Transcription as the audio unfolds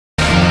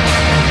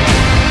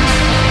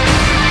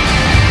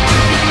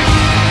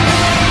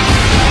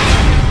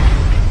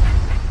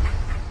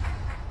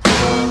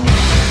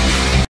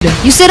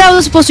You said I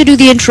was supposed to do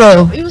the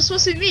intro. It was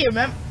supposed to be me,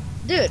 remember?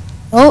 Dude.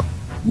 Oh,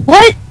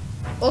 what?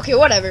 Okay,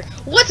 whatever.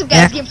 What's up,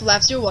 guys?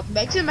 GamingForLaughs here. Welcome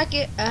back to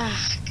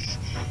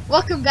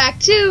welcome back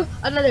to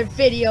another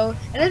video.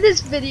 And in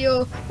this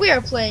video, we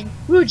are playing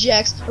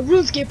Runescape, a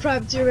Runescape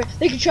private server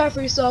that you can try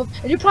for yourself.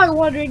 And you're probably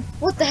wondering,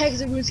 what the heck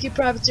is a Runescape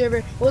private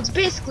server? Well, it's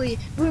basically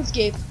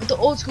Runescape with the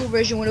old school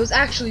version when it was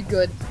actually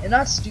good and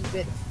not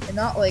stupid and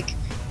not like,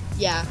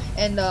 yeah,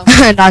 and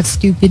not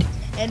stupid.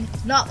 And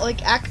not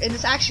like and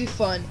it's actually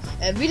fun.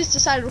 And we just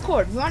decided to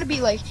record. We want to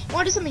be like, we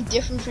want to do something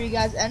different for you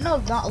guys. And I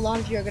know not a lot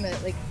of you are gonna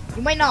like.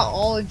 You might not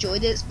all enjoy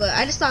this, but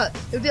I just thought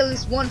it would be at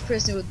least one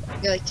person who would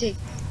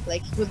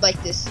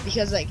like this,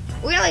 because like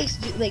we're gonna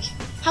like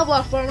have a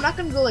lot of fun. We're not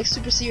gonna go like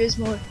super serious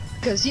mode,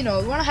 because you know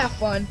we want to have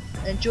fun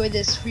and enjoy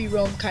this free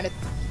roam kind of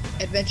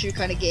adventure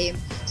kind of game.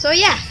 So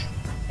yeah,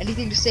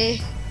 anything to say,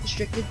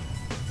 Restricted?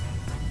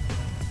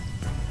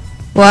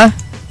 What?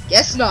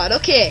 Guess not.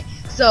 Okay,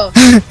 so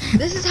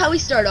this is how we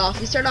start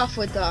off. We start off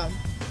with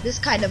this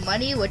kind of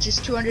money, which is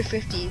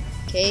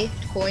 250k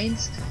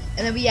coins.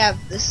 And then we have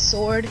this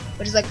sword,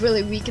 which is like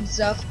really weak and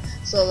stuff.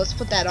 So let's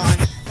put that on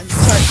and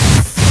start.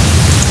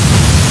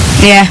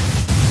 Yeah.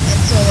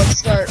 And so let's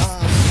start.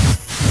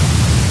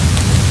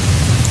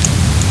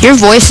 Your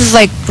voice is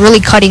like really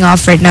cutting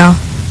off right now.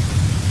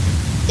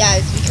 Yeah,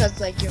 it's because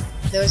like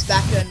there was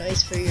background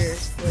noise for your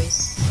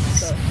voice.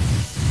 So.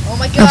 Oh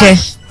my gosh. Okay.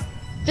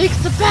 Fix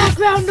the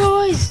background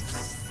noise.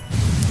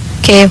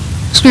 Okay.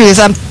 Screw this.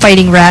 I'm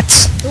fighting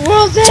rats. The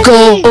world's ending.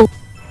 Let's go.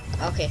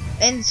 Okay,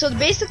 and so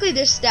basically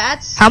their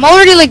stats. I'm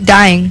already like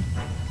dying.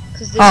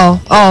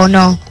 Oh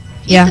no.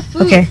 Yeah.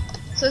 Okay.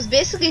 So it's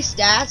basically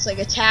stats like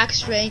attack,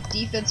 strength,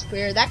 defense,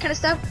 prayer, that kind of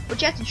stuff. But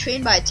you have to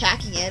train by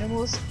attacking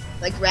animals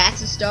like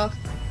rats and stuff,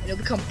 and it'll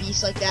become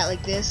beasts like that,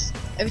 like this.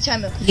 Every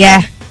time.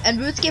 Yeah. And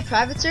Runescape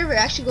private server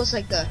actually goes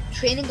like the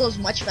training goes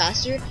much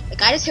faster.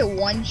 Like I just hit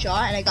one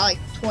shot and I got like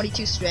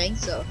 22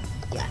 strength. So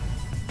yeah.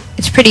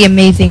 It's pretty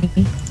amazing.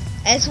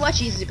 And it's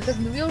much easier, because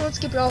in the real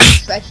Runescape you're all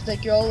stretched,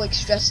 like you're all like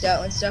stressed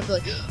out and stuff. You're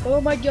like, oh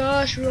my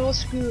gosh, we're all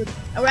screwed.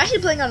 And we're actually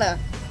playing on a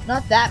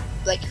not that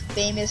like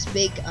famous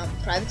big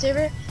private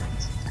server. It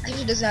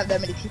actually doesn't have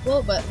that many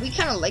people, but we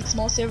kind of like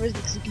small servers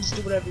because you can just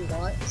do whatever you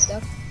want and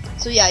stuff.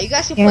 So yeah, you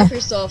guys can play for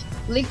yourself.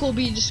 Link will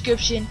be in the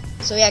description.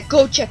 So yeah,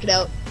 go check it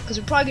out, because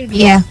we're probably gonna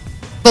be on.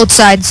 Both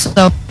sides.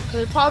 So. Because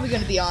we're probably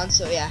gonna be on.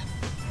 So yeah.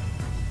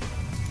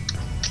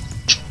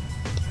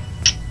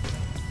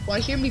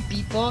 Want to hear me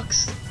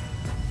beatbox?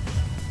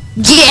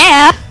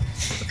 Yeah.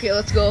 Okay,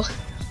 let's go.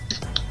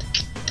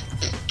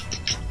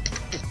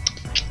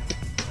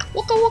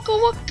 Waka waka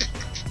waka.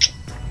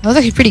 That was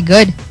actually pretty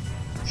good.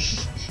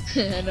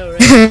 I know,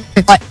 right?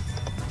 What?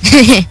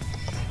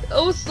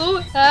 I was so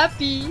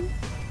happy.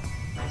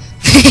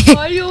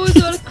 Why do you always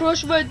want to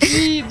crush my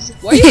dreams?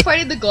 Why are you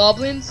fighting the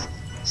goblins?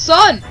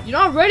 Son, you're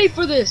not ready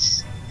for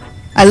this.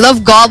 I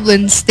love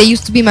goblins. They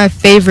used to be my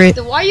favorite.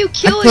 Then why are you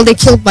killing until they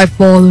killed my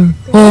father.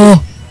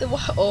 Oh,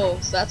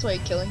 so that's why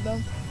you're killing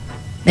them?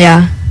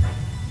 Yeah.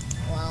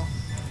 Wow.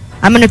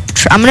 I'm gonna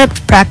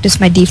practice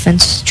my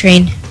defense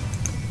train.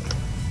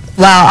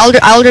 Wow, I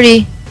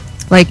already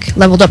like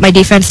leveled up my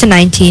defense to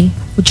 19,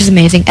 which is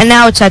amazing, and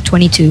now it's at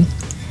 22.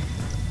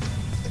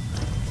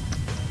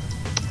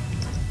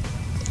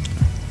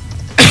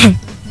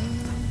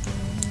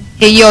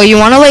 Hey yo, you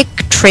wanna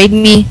like trade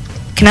me?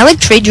 Can I like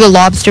trade you a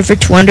lobster for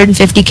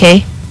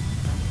 250k?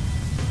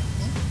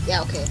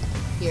 Yeah. Okay.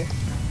 Here.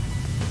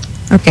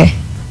 Okay.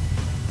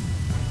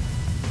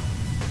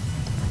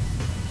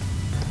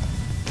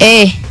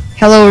 Hey,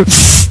 hello.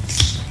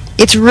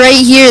 It's right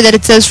here that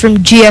it says from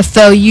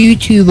GFL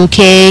YouTube,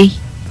 okay?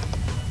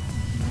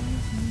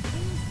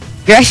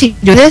 You're actually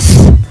doing this?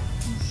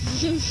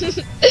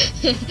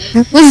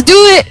 Let's do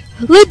it!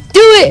 Let's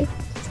do it!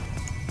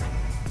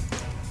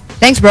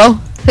 Thanks, bro.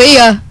 See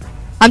ya.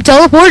 I'm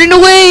teleporting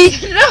away!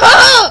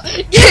 No!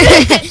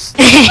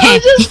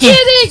 I'm just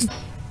kidding!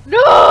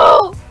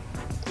 No!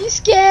 You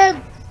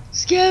scam!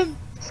 Scam!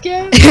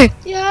 Scam!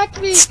 You hacked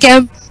me!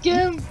 Scam!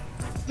 Scam!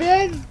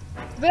 Ben!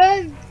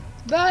 Ben!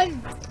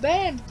 Ben!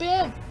 Ben!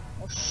 Ben!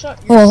 Oh,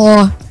 shut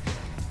your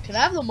Can I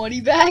have the money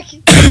back?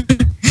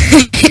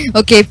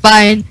 Okay,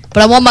 fine.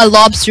 But I want my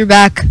lobster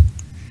back.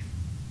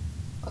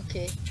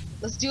 Okay.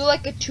 Let's do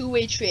like a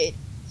two-way trade.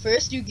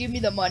 First, you give me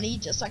the money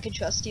just so I can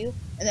trust you,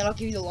 and then I'll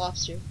give you the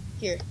lobster.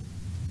 Here.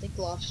 Take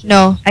the lobster.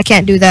 No, I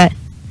can't do that.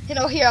 You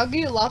know, here, I'll give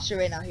you the lobster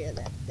right now. Here,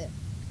 there.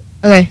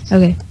 Okay,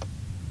 okay.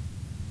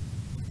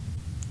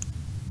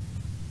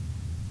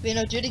 Wait,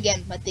 no, do it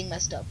again. My thing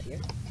messed up here.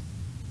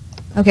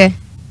 Okay.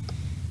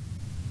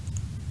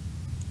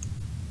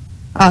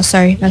 Oh,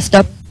 sorry, messed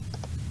up.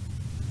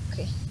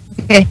 Okay.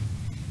 Okay.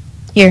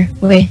 Here,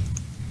 wait.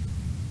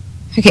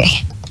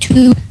 Okay.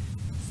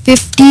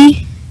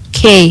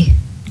 250k.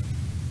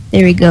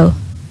 There we go.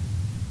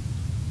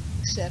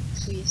 Accept,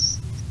 please.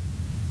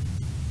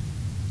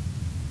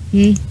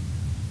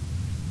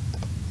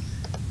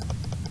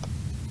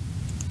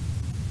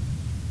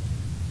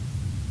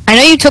 I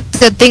know you took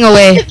the thing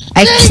away.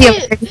 I can see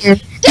it right here.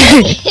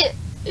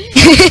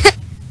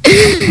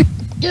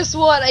 Guess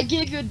what? I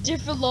gave you a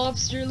different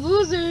lobster,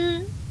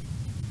 loser.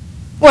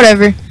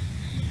 Whatever.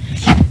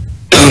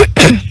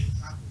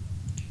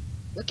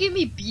 Look at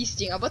me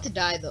beasting. I'm about to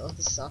die though.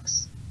 This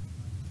sucks.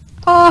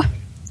 Oh,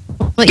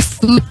 like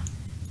food.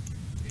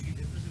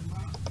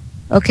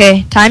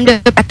 Okay, time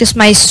to practice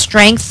my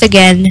strength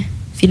again,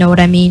 if you know what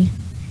I mean.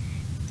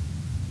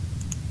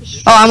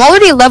 Oh, I'm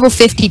already level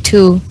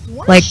 52.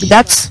 Like,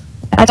 that's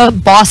how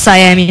boss I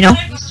am, you know?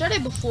 You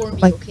started before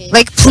me, Like, okay?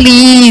 like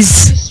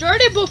please. You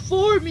started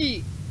before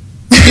me.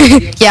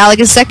 Yeah, like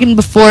a second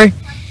before. You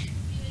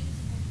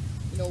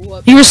know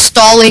what? You were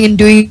stalling and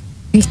doing.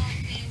 I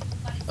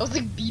was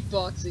like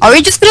beatboxing. Are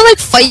we just gonna like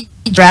fight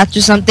rats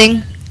or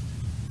something?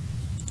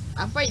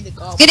 I'm fighting the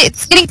goblin.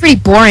 It's getting pretty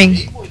boring.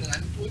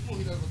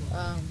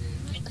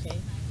 Okay.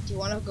 Do you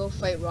want to go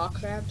fight rock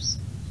crabs?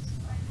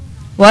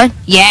 What?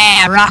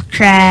 Yeah, rock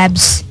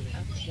crabs.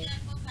 Okay.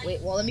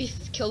 Wait, well, let me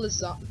kill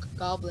this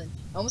goblin.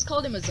 I almost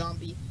called him a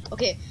zombie.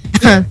 Okay.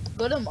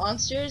 Go to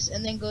monsters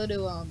and then go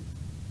to,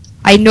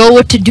 I know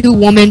what to do,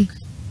 woman.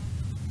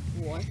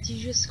 What did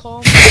you just call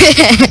me?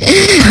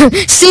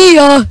 See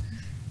ya!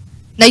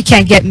 No, you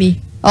can't get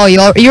me. Oh,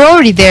 you're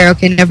already there.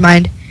 Okay, never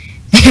mind.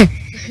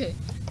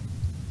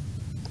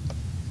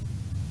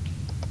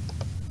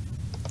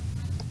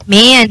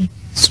 Man,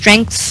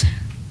 strength's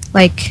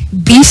like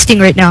beasting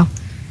right now.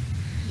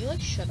 You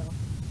like shut up.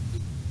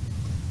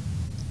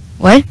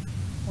 What?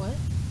 What?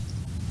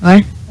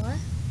 What? What?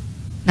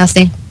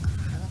 Nothing.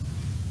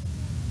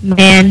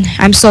 Man,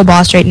 I'm so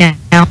boss right now.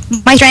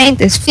 My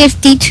strength is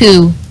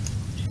 52.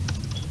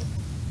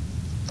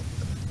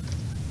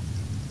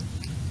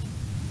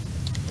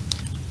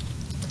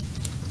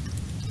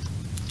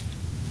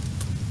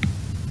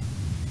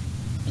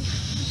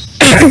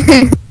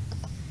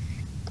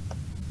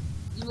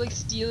 You like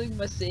stealing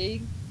my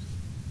saying?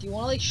 Do you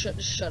want to like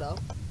shut up?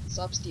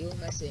 Stop stealing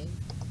my saying.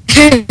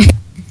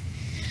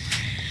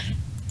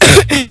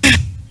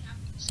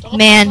 Stop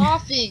Man.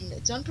 coughing.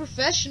 It's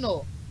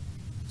unprofessional.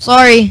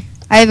 Sorry,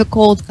 I have a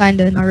cold,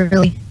 kinda, not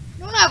really. You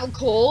don't have a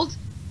cold.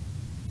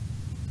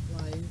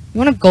 Liar. You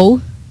wanna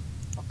go?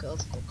 Okay,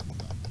 let's go. Come on,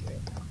 right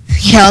now.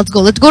 Yeah, let's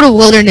go. Let's go to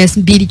wilderness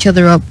and beat each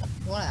other up.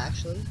 You wanna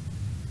actually?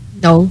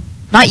 No,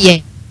 not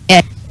yet.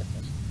 Okay.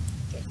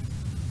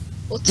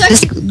 Well,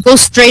 Just go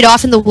straight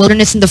off in the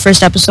wilderness in the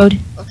first episode.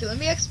 Okay, let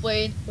me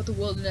explain what the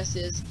wilderness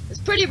is. It's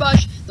pretty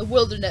much the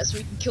wilderness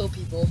where you can kill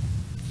people.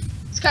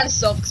 It's kind of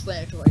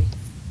self-explanatory.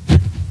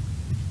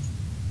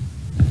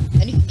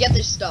 And you can get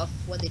their stuff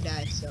when they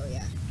die, so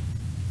yeah.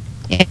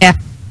 Yeah.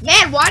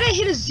 Man, why did I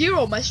hit a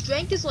 0? My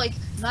strength is like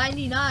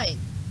 99.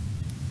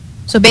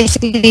 So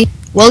basically,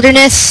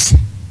 wilderness.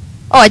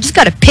 Oh, I just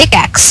got a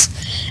pickaxe.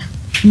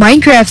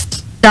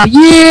 Minecraft style.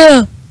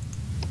 Yeah.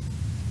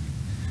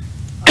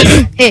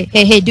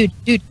 Hey, dude.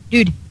 Look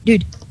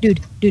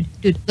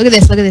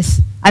at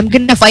this. I'm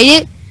gonna fight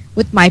it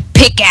with my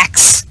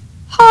pickaxe.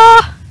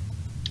 Ha!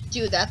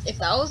 Dude,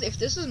 if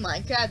this was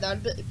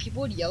Minecraft,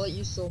 people would yell at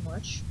you so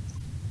much.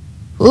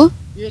 Who?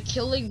 You're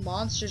killing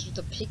monsters with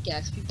a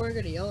pickaxe. People are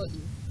gonna yell at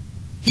you.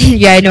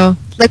 Yeah, I know.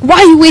 Like, why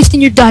are you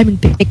wasting your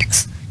diamond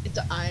pickaxe? It's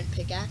an iron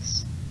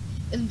pickaxe.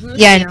 And Runescape,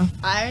 Yeah, I know.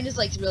 iron is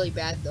like really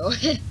bad though.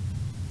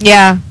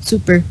 Yeah,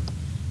 super.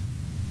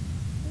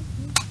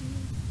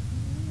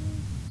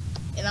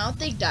 And I don't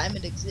think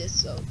diamond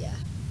exists, so yeah.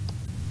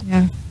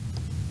 Yeah.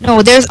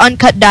 No, there's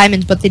uncut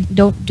diamonds, but they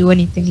don't do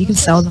anything. You can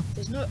sell them.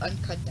 There's no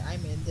uncut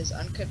diamond. There's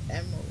uncut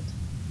emerald.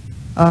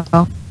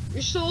 Oh.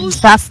 You're so. And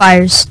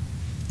sapphires.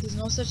 There's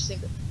no such thing.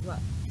 What,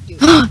 dude?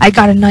 I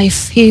got a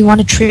knife. Here, you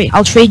want to trade?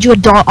 I'll trade you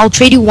I'll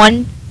trade you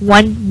one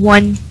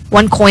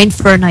coin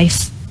for a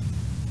knife.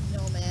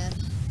 No, man.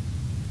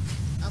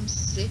 I'm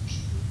sick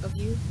of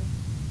you.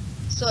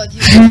 So if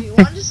you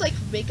want to just like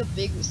make a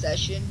big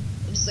session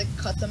and just like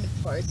cut them in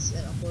parts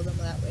and upload them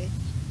that way.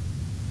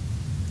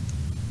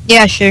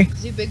 Yeah, sure.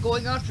 Cause you've been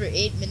going on for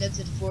 8 minutes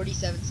and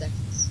 47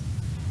 seconds.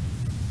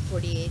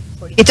 48.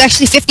 It's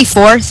actually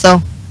 54,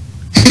 so.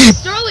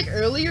 Start like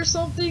early or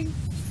something.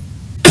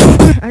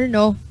 I don't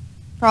know.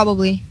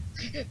 Probably.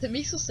 That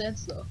makes no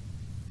sense though.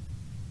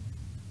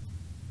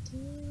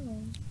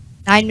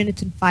 9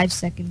 minutes and 5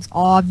 seconds,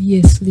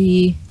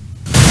 obviously.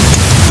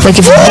 Like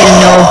if you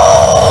didn't know.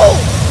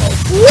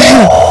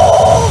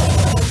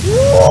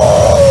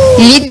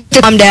 You need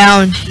to calm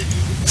down,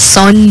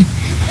 son.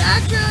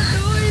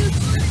 Background noise!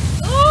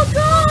 Oh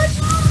gosh!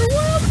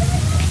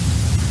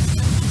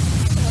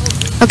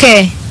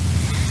 Okay.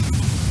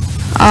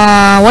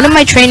 What am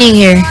I training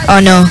here? Oh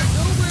no.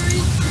 Don't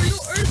worry, there's no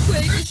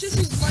earthquake, it's just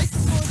his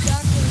microphone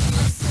background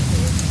noise.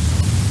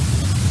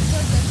 It's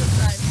like that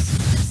sometimes.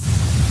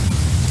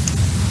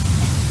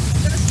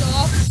 I'm gonna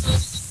stop.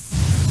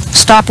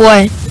 Stop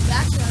what? The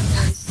background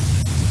noise.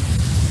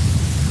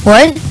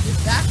 What? The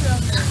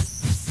background noise.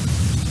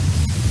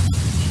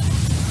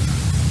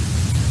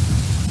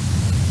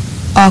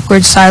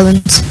 Awkward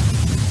silence.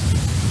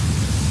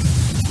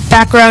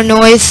 Background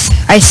noise.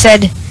 I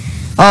said,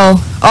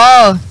 oh.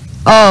 I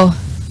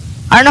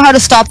don't know how to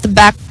stop the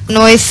back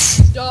noise.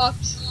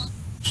 Stopped.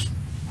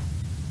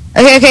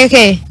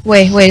 Okay.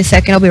 Wait a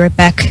second. I'll be right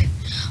back.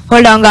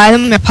 Hold on, guys.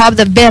 I'm gonna pause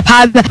the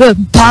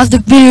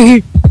video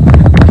here.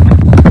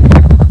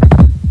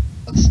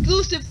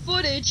 Exclusive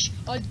footage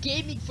on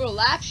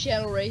GamingForLaughs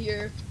channel right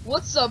here.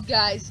 What's up,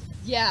 guys?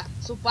 Yeah,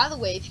 so by the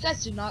way, if you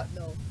guys do not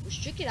know,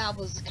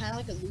 RestrictedApplez is kind of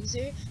like a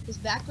loser. His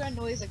background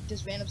noise, like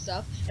just random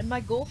stuff. And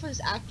my goal for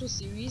this actual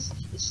series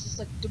is just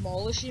like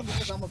demolish him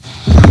because I'm a.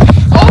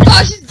 Oh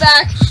gosh, he's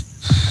back!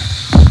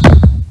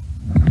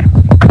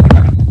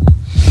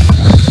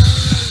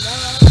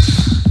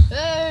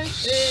 Hey,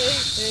 hey,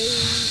 hey,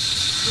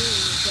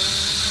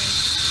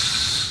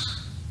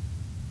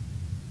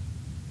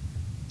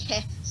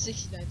 hey,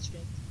 69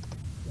 strength.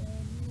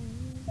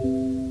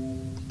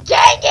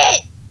 Dang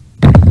it!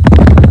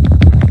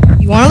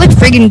 You wanna like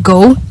friggin'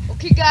 go?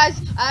 Okay, guys,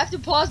 I have to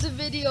pause the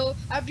video.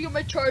 I have to get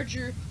my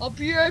charger. I'll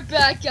be right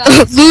back,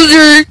 guys.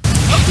 Loser!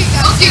 Okay,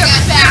 guys,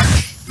 I'm back.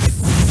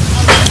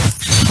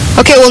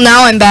 Okay, well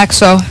now I'm back,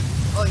 so.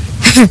 Oh, you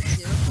paused it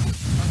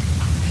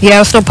too? Yeah, I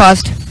was still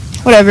paused.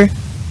 Whatever.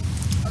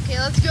 Okay,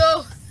 let's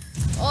go.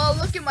 Oh,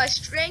 look at my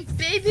strength,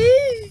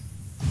 baby.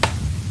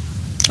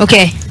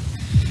 Okay.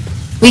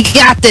 We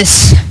got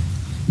this.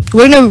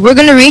 We're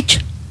gonna reach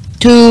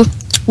to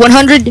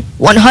 100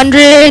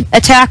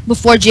 attack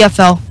before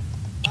GFL.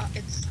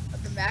 It's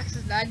the max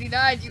is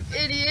 99, you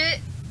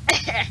idiot.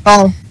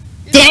 Oh.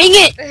 Dang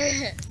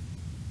it!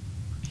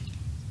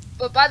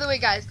 But by the way,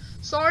 guys,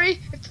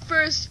 sorry if the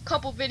first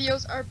couple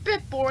videos are a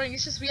bit boring.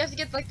 It's just we have to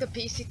get like the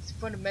basic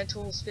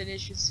fundamentals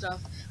finished and stuff.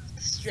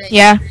 The strength,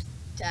 Yeah.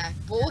 attack.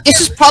 But we'll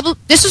This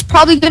is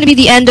probably gonna be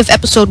the end of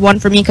episode 1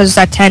 for me because it's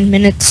at 10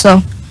 minutes.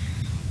 So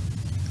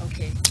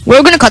okay.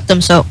 we're gonna cut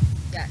them. So.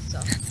 Yeah. So.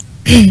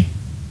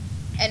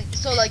 And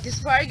so like this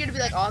is probably gonna be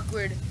like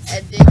awkward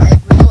ending,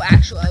 like with no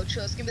actual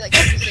outro. It's gonna be like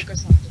music or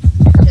something.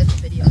 That's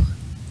the video.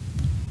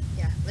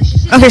 Yeah. Let's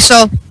just. Okay,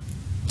 so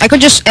I could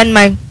just end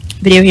my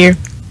video here.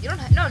 You don't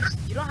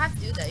you don't have to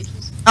do that. You can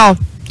just, Oh.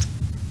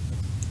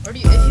 or do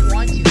you, if you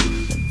want to.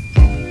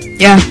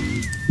 Yeah.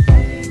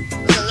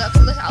 I'll do that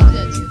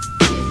too.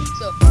 Okay,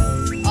 so,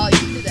 you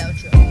can do the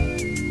outro.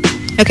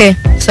 Okay.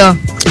 So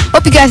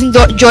hope you guys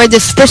enjoyed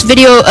this first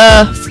video.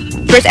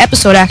 First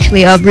episode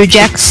actually of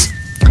Reject's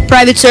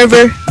private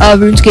server,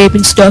 Runescape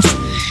and stuff.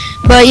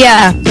 But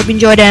yeah, hope you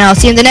enjoyed it, and I'll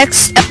see you in the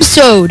next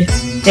episode.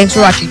 Thanks for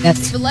watching,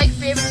 guys. Leave a like,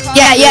 favorite, comment.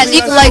 Yeah,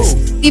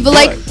 leave a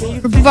like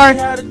for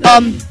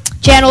our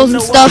channels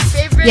and stuff.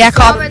 Favorite, Yeah,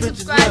 comment,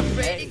 subscribe,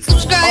 rating,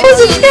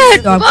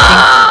 subscribe.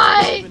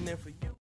 Bye!